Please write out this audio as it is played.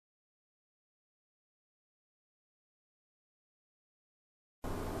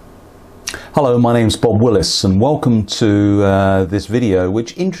Hello, my name's Bob Willis and welcome to this video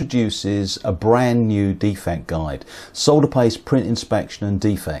which introduces a brand new defect guide, solder paste, print inspection and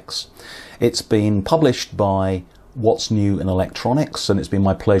defects. It's been published by What's New in Electronics and it's been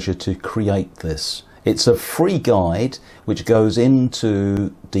my pleasure to create this. It's a free guide which goes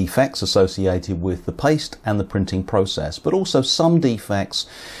into defects associated with the paste and the printing process, but also some defects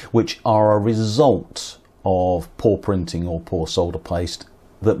which are a result of poor printing or poor solder paste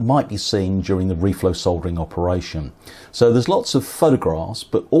that might be seen during the reflow soldering operation. So there's lots of photographs,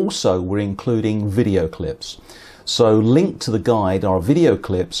 but also we're including video clips. So linked to the guide are video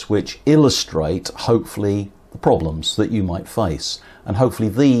clips which illustrate, hopefully, the problems that you might face. And hopefully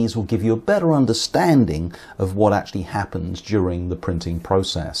these will give you a better understanding of what actually happens during the printing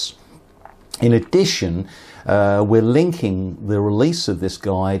process. In addition, we're linking the release of this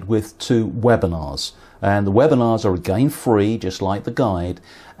guide with 2 webinars. And the webinars are again free, just like the guide,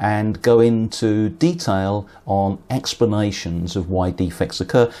 and go into detail on explanations of why defects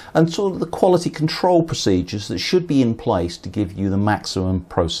occur and sort of the quality control procedures that should be in place to give you the maximum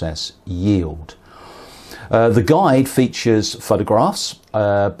process yield. The guide features photographs,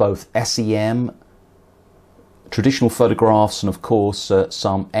 both SEM, traditional photographs, and of course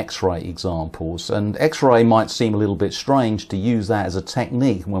some X-ray examples. And X-ray might seem a little bit strange to use that as a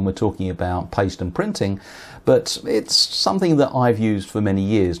technique when we're talking about paste and printing, but it's something that I've used for many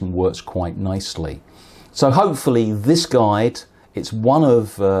years and works quite nicely. So hopefully this guide, it's one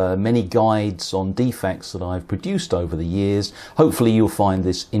of many guides on defects that I've produced over the years. Hopefully you'll find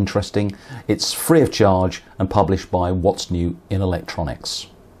this interesting. It's free of charge and published by What's New in Electronics.